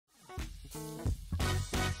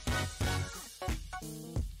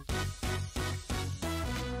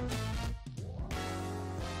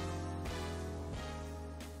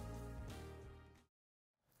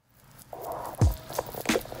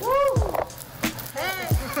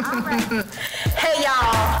Hey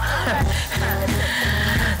y'all,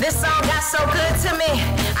 this song got so good to me,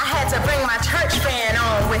 I had to bring my church band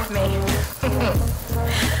on with me.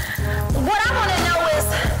 What I want to know is,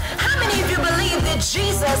 how many of you believe that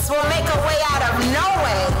Jesus will make a way out of no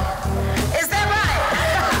way? Is that right?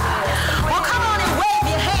 Well, come on and wave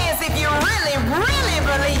your hands if you really, really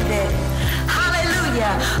believe it.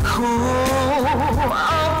 Hallelujah. Who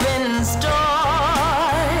opens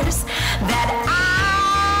doors that I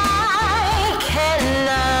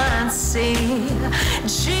cannot see?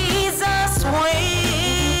 Jesus will.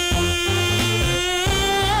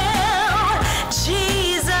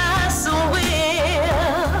 Jesus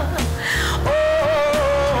will. Oh,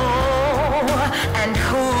 and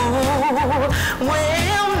who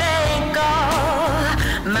will make all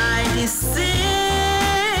my decisions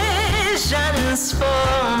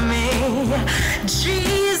for me?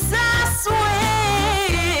 Jesus will.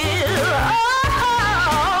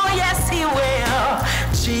 Oh, yes, he will.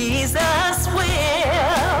 Jesus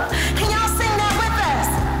will. Can y'all sing that with us?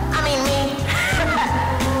 I mean me.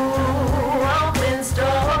 Who opens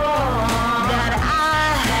doors that I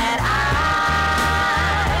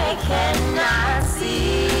cannot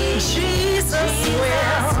see? Jesus will.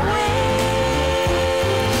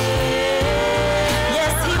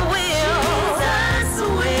 Yes, he will. Jesus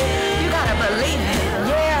will. You gotta believe it.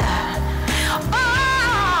 Yeah.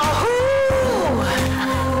 Oh, who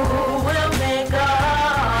will make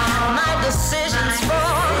all my decisions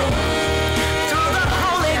for me? Through the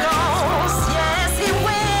Holy Ghost. Yes, he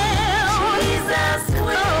will. Jesus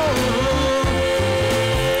will.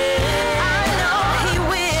 I know he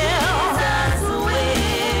will. Jesus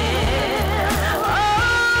will.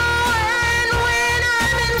 Oh, and when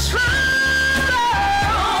I'm in trouble, he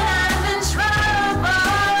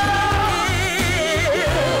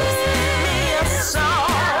gives me a song.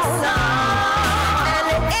 And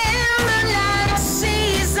in the night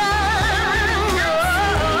season,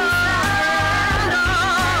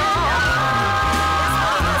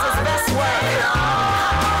 his best work.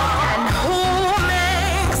 And who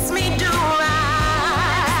makes me do right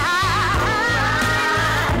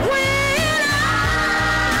when I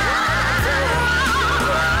do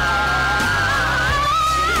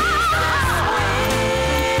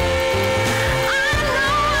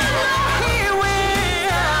he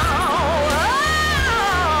will.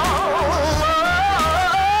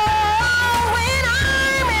 When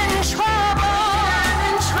I'm in trouble,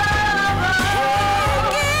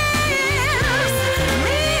 he gives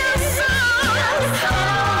me a song.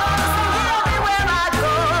 Everywhere I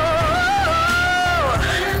go,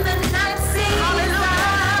 in the night season,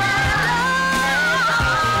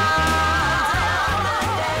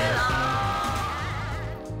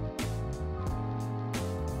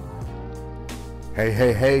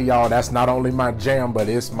 Hey, y'all, that's not only my jam, but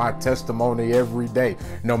it's my testimony every day.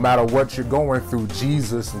 No matter what you're going through,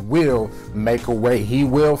 Jesus will make a way. He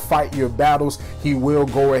will fight your battles. He will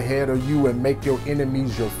go ahead of you and make your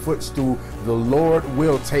enemies your footstool. The Lord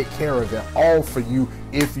will take care of it all for you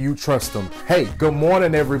if you trust him. Hey, good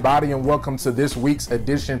morning, everybody, and welcome to this week's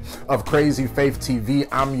edition of Crazy Faith TV.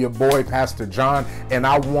 I'm your boy, Pastor John, and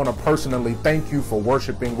I want to personally thank you for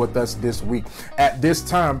worshiping with us this week. At this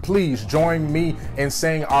time, please join me in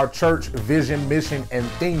saying our church vision, mission, and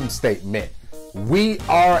theme statement. We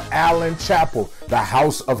are Allen Chapel, the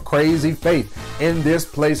house of crazy faith. In this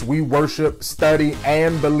place, we worship, study,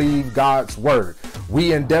 and believe God's word.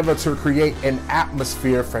 We endeavor to create an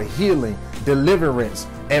atmosphere for healing, deliverance,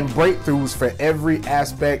 and breakthroughs for every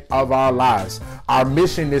aspect of our lives. Our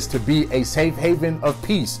mission is to be a safe haven of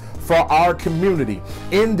peace for our community.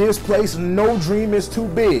 In this place, no dream is too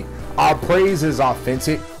big. Our praise is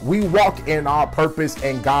authentic. We walk in our purpose,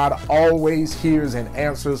 and God always hears and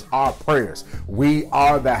answers our prayers. We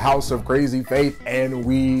are the house of crazy faith, and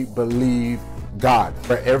we believe God.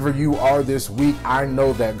 Wherever you are this week, I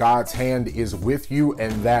know that God's hand is with you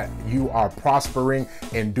and that you are prospering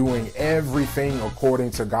and doing everything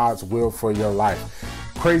according to God's will for your life.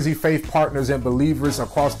 Crazy Faith partners and believers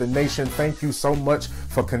across the nation, thank you so much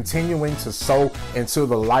for continuing to sow into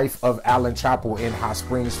the life of Allen Chapel in Hot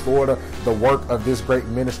Springs, Florida. The work of this great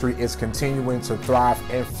ministry is continuing to thrive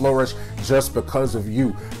and flourish just because of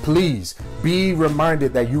you. Please be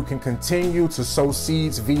reminded that you can continue to sow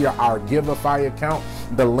seeds via our Giveify account.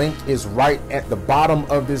 The link is right at the bottom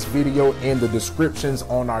of this video in the descriptions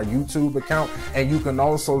on our YouTube account. And you can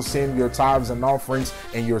also send your tithes and offerings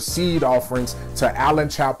and your seed offerings to Allen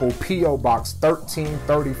Chapel, P.O. Box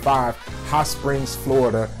 1335, Hot Springs,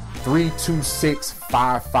 Florida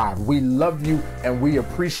 32655. We love you and we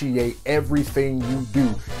appreciate everything you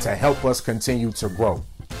do to help us continue to grow.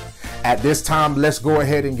 At this time, let's go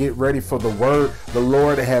ahead and get ready for the word. The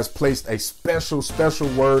Lord has placed a special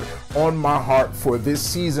word on my heart for this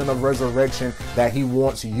season of resurrection that he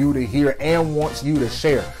wants you to hear and wants you to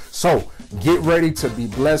share. So get ready to be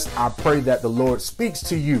blessed. I pray that the Lord speaks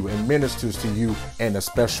to you and ministers to you in a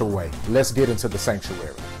special way. Let's get into the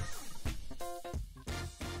sanctuary.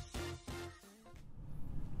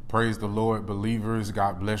 Praise the Lord, believers.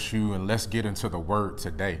 God bless you. And let's get into the word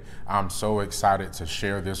today. I'm so excited to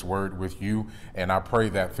share this word with you. And I pray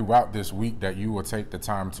that throughout this week that you will take the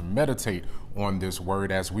time to meditate on this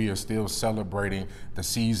word as we are still celebrating the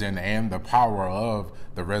season and the power of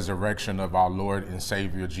the resurrection of our Lord and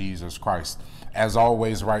Savior, Jesus Christ. As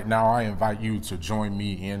always, right now, I invite you to join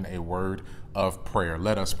me in a word of prayer.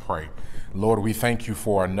 Let us pray. Lord, we thank you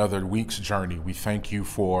for another week's journey. We thank you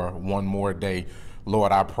for one more day.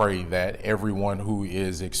 Lord, I pray that everyone who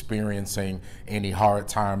is experiencing any hard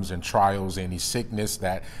times and trials, any sickness,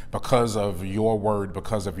 that because of your word,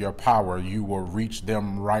 because of your power, you will reach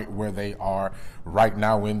them right where they are right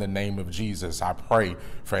now in the name of Jesus. I pray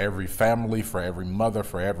for every family, for every mother,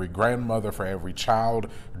 for every grandmother, for every child,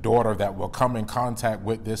 daughter that will come in contact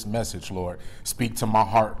with this message, Lord. Speak to my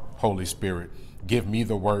heart, Holy Spirit. Give me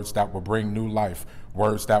the words that will bring new life,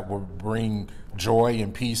 words that will bring joy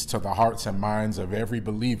and peace to the hearts and minds of every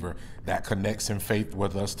believer that connects in faith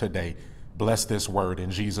with us today. Bless this word. In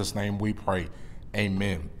Jesus' name we pray.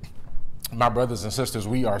 Amen. My brothers and sisters,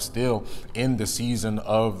 we are still in the season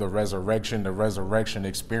of the resurrection. The resurrection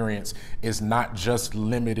experience is not just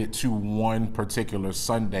limited to one particular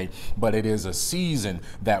Sunday, but it is a season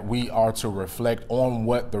that we are to reflect on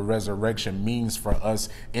what the resurrection means for us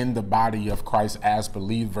in the body of Christ as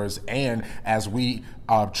believers, and as we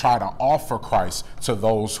try to offer Christ to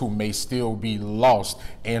those who may still be lost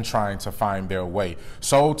and trying to find their way.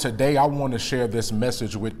 So today I want to share this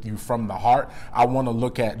message with you from the heart. I want to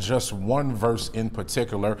look at just one verse in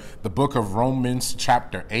particular, the book of Romans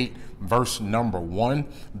chapter 8, verse number 1.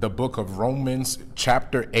 The book of Romans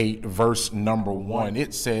chapter 8, verse number 1.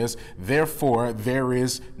 It says, "Therefore there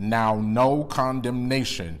is now no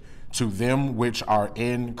condemnation to them which are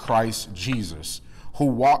in Christ Jesus, who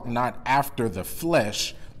walk not after the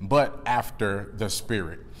flesh, but after the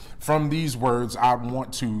Spirit." From these words, I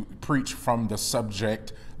want to preach from the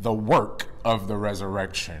subject, the work of the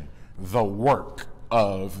resurrection. The work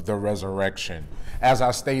of the resurrection. As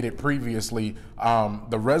I stated previously,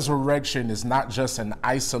 the resurrection is not just an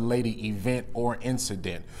isolated event or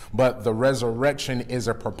incident, but the resurrection is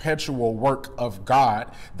a perpetual work of God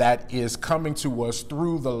that is coming to us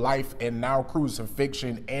through the life and now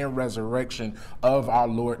crucifixion and resurrection of our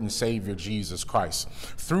Lord and Savior Jesus Christ.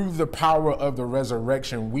 Through the power of the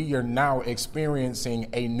resurrection, we are now experiencing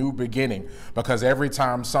a new beginning, because every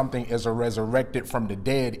time something is resurrected from the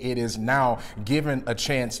dead, it is now given a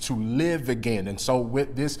chance to live again. And so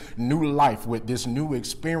with this new life, with this new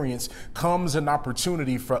experience, comes an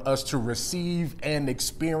opportunity for us to receive and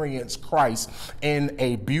experience Christ in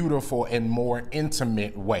a beautiful and more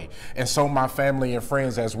intimate way. And so, my family and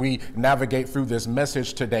friends, as we navigate through this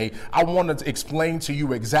message today, I want to explain to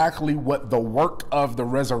you exactly what the work of the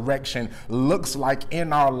resurrection looks like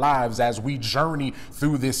in our lives as we journey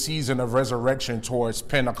through this season of resurrection towards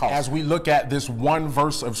Pentecost. As we look at this one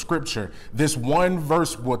verse of scripture, this one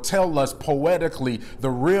verse will tell us poetically the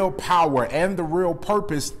real power and the real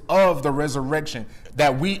purpose of the resurrection,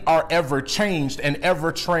 that we are ever changed and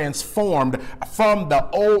ever transformed from the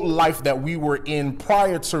old life that we were in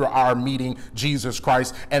prior to our meeting Jesus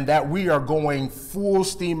Christ, and that we are going full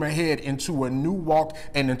steam ahead into a new walk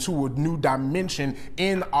and into a new dimension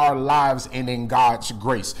in our lives and in God's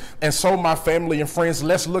grace. And so, my family and friends,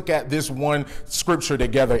 let's look at this one scripture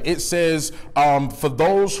together. It says, for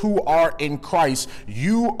those who are in Christ,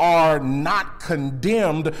 you are not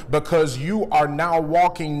condemned, because you are now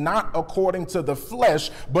walking not according to the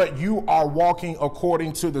flesh, but you are walking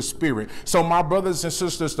according to the Spirit. So, my brothers and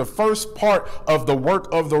sisters, the first part of the work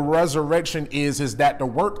of the resurrection is that the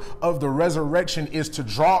work of the resurrection is to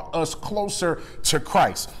draw us closer to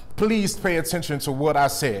Christ. Please pay attention to what I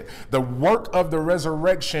said. The work of the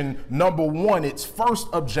resurrection, number one, its first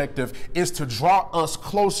objective is to draw us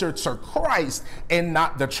closer to Christ and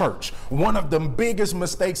not the church. One of the biggest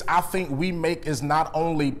mistakes I think we make is not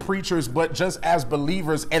only preachers, but just as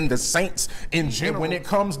believers and the saints in general. When it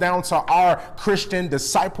comes down to our Christian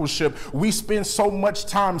discipleship, we spend so much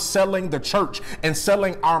time selling the church and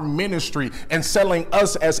selling our ministry and selling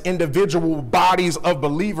us as individual bodies of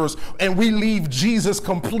believers, and we leave Jesus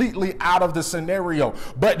completely completely out of the scenario.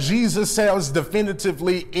 But Jesus says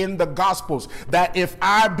definitively in the Gospels that if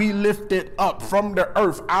I be lifted up from the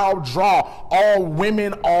earth, I'll draw all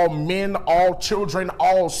women, all men, all children,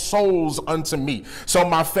 all souls unto me. So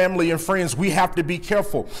my family and friends, we have to be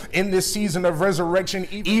careful in this season of resurrection,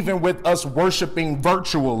 even with us worshiping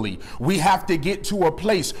virtually. We have to get to a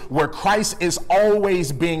place where Christ is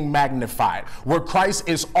always being magnified, where Christ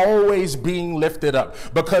is always being lifted up,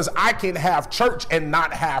 because I can have church and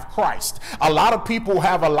not have Christ. A lot of people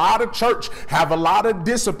have a lot of church, have a lot of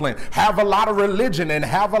discipline, have a lot of religion, and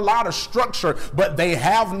have a lot of structure, but they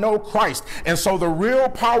have no Christ. And so the real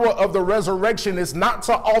power of the resurrection is not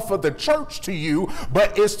to offer the church to you,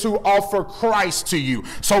 but is to offer Christ to you.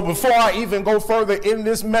 So before I even go further in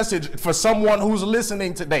this message, for someone who's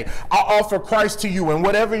listening today, I offer Christ to you. And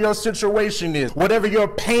whatever your situation is, whatever your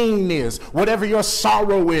pain is, whatever your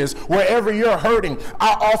sorrow is, wherever you're hurting,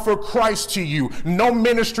 I offer Christ to you. No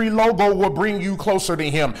ministry logo will bring you closer to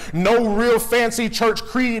him. No real fancy church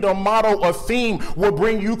creed or motto or theme will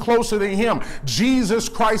bring you closer to him. Jesus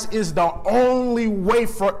Christ is the only way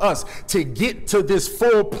for us to get to this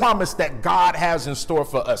full promise that God has in store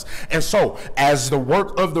for us. And so, as the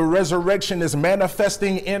work of the resurrection is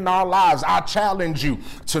manifesting in our lives, I challenge you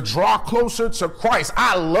to draw closer to Christ.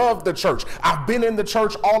 I love the church. I've been in the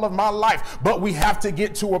church all of my life, but we have to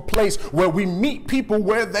get to a place where we meet people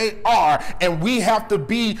where they are, and we have to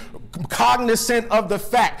be cognizant of the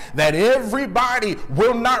fact that everybody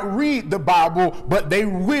will not read the Bible, but they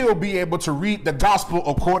will be able to read the gospel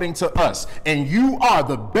according to us. And you are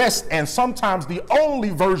the best and sometimes the only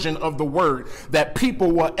version of the word that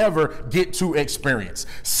people will ever get to experience.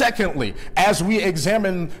 Secondly, as we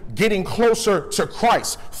examine getting closer to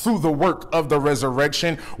Christ through the work of the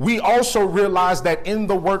resurrection, we also realize that in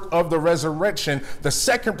the work of the resurrection, the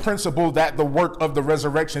second principle that the work of the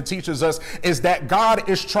resurrection teaches us is that God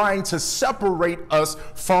is trying to separate us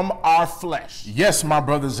from our flesh. Yes, my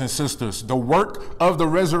brothers and sisters, the work of the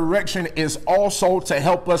resurrection is also to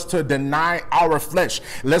help us to deny our flesh.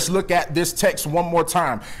 Let's look at this text one more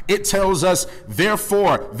time. It tells us,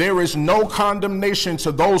 therefore, there is no condemnation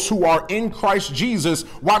to those who are in Christ Jesus.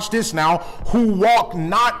 Watch this now, who walk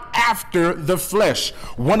not after the flesh.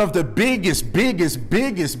 One of the biggest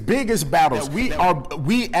battles that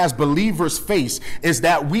we as believers face is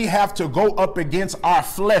that we have to go up against our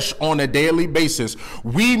flesh on a daily basis.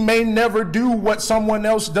 We may never do what someone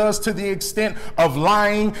else does to the extent of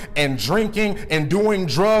lying and drinking and doing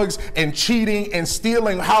drugs and cheating and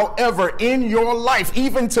stealing. However, in your life,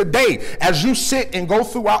 even today, as you sit and go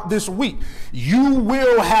throughout this week, you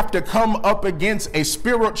will have to come up against a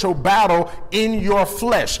spiritual battle in your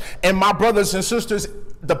flesh. And my brothers and sisters,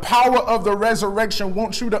 the power of the resurrection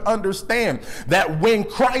wants you to understand that when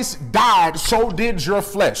Christ died, so did your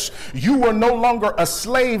flesh. You were no longer a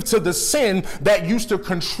slave to the sin that used to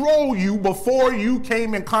control you before you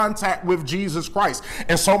came in contact with Jesus Christ.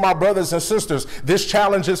 And so, my brothers and sisters, this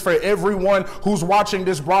challenge is for everyone who's watching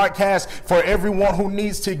this broadcast, for everyone who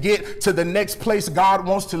needs to get to the next place God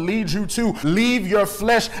wants to lead you to. Leave your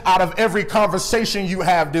flesh out of every conversation you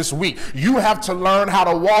have this week. You have to learn how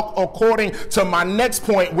to walk according to my next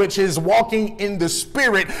point, which is walking in the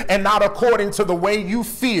spirit and not according to the way you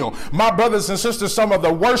feel. My brothers and sisters, some of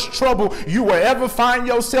the worst trouble you will ever find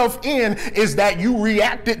yourself in is that you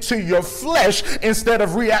reacted to your flesh instead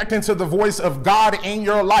of reacting to the voice of God in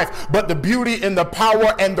your life. But the beauty and the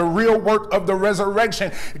power and the real work of the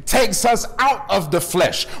resurrection takes us out of the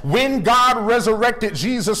flesh. When God resurrected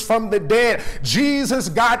Jesus from the dead, Jesus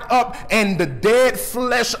got up, and the dead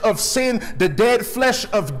flesh of sin, the dead flesh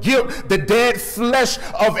of guilt, the dead flesh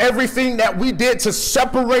of everything that we did to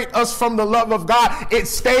separate us from the love of God, it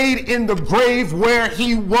stayed in the grave where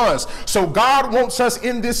he was. So God wants us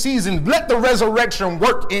in this season, let the resurrection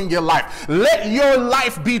work in your life. Let your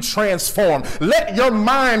life be transformed. Let your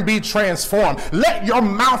mind be transformed. Let your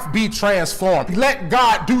mouth be transformed. Let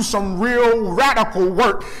God do some real radical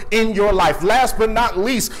work in your life. Last but not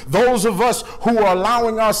least, those of us who are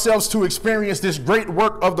allowing ourselves to experience this great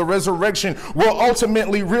work of the resurrection will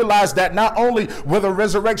ultimately realize that not only will the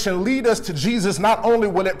resurrection lead us to Jesus, not only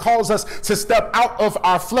will it cause us to step out of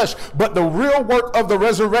our flesh, but the real work of the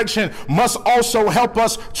resurrection must also help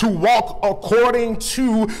us to walk according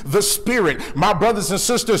to the Spirit. My brothers and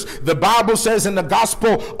sisters, the Bible says in the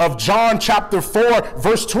Gospel of John chapter 4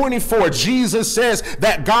 verse 24, Jesus says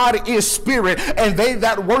that God is spirit, and they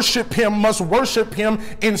that worship him must worship him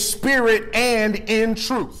in spirit and in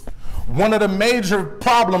truth. One of the major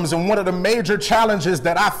problems and one of the major challenges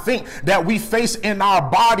that I think that we face in our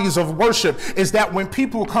bodies of worship is that when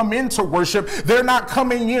people come into worship, they're not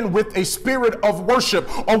coming in with a spirit of worship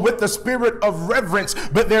or with the spirit of reverence,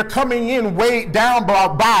 but they're coming in weighed down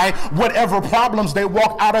by whatever problems they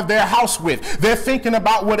walk out of their house with. They're thinking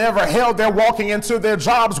about whatever hell they're walking into their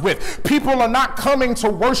jobs with. People are not coming to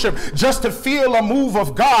worship just to feel a move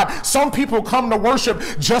of God. Some people come to worship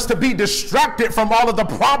just to be distracted from all of the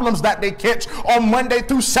problems that they catch on Monday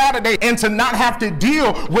through Saturday, and to not have to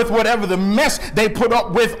deal with whatever the mess they put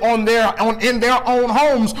up with in their own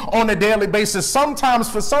homes on a daily basis. Sometimes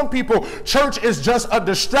for some people, church is just a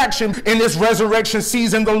distraction in this resurrection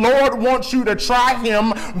season. The Lord wants you to try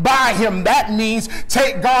him by him. That means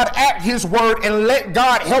take God at his word and let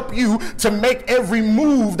God help you to make every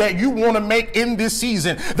move that you want to make in this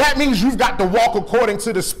season. That means you've got to walk according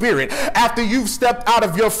to the Spirit. After you've stepped out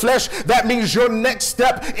of your flesh, that means your next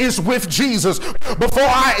step is with Jesus. Before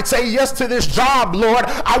I say yes to this job, Lord,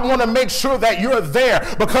 I want to make sure that you're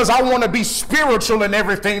there, because I want to be spiritual in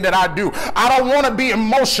everything that I do. I don't want to be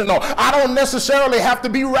emotional. I don't necessarily have to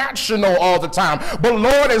be rational all the time. But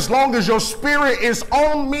Lord, as long as your Spirit is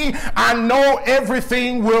on me, I know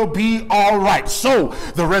everything will be all right. So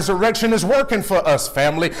the resurrection is working for us,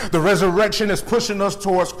 family. The resurrection is pushing us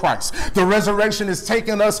towards Christ. The resurrection is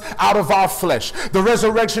taking us out of our flesh. The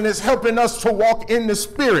resurrection is helping us to walk in the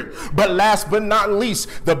Spirit. But last but not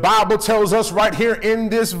least, the Bible tells us right here in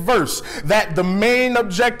this verse that the main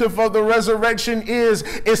objective of the resurrection is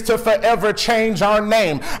to forever change our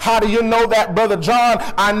name. How do you know that, Brother John?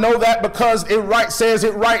 I know that because it says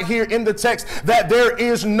it right here in the text that there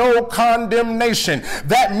is no condemnation.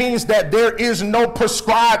 That means that there is no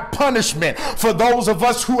prescribed punishment for those of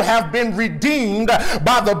us who have been redeemed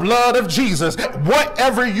by the blood of Jesus.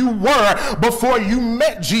 Whatever you were before you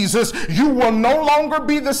met Jesus, you will no longer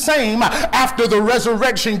be the same after the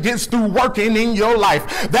resurrection gets through working in your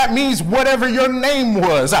life. That means whatever your name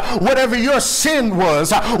was, whatever your sin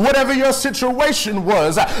was, whatever your situation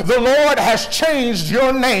was, the Lord has changed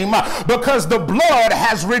your name because the blood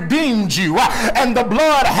has redeemed you and the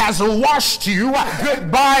blood has washed you.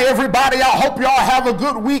 Goodbye, everybody. I hope y'all have a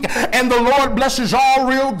good week and the Lord blesses y'all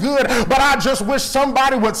real good. But I just wish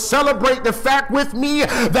somebody would celebrate the fact with me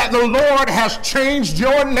that the Lord has changed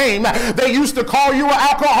your name. They used to call you an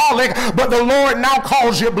alcoholic, but the Lord now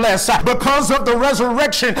calls you blessed. Because of the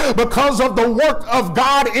resurrection, because of the work of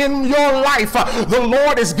God in your life, the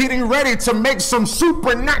Lord is getting ready to make some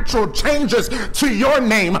supernatural changes to your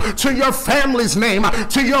name, to your family's name,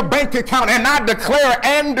 to your bank account. And I declare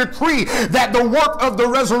and decree that the work of the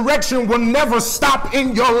resurrection will never stop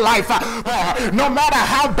in your life. No matter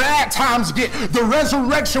how bad times get, the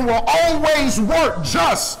resurrection will always work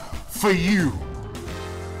just for you.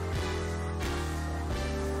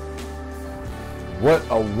 What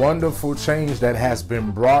a wonderful change that has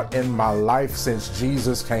been brought in my life since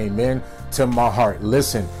Jesus came in to my heart.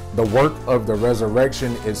 Listen, the work of the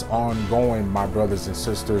resurrection is ongoing, my brothers and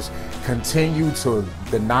sisters. Continue to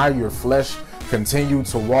deny your flesh. Continue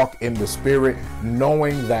to walk in the Spirit,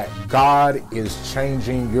 knowing that God is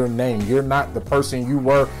changing your name. You're not the person you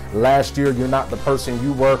were last year. You're not the person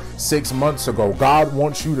you were 6 months ago. God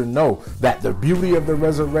wants you to know that the beauty of the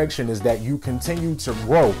resurrection is that you continue to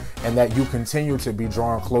grow and that you continue to be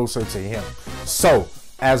drawn closer to Him. So,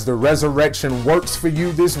 as the resurrection works for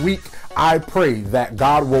you this week, I pray that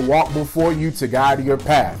God will walk before you to guide your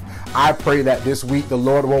path. I pray that this week the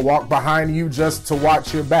Lord will walk behind you just to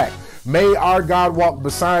watch your back. May our God walk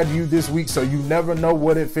beside you this week so you never know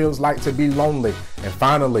what it feels like to be lonely. And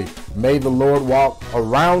finally, may the Lord walk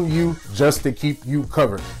around you just to keep you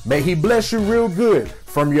covered. May He bless you real good.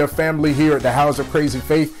 From your family here at the House of Crazy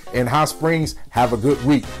Faith in Hot Springs, have a good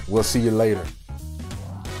week. We'll see you later.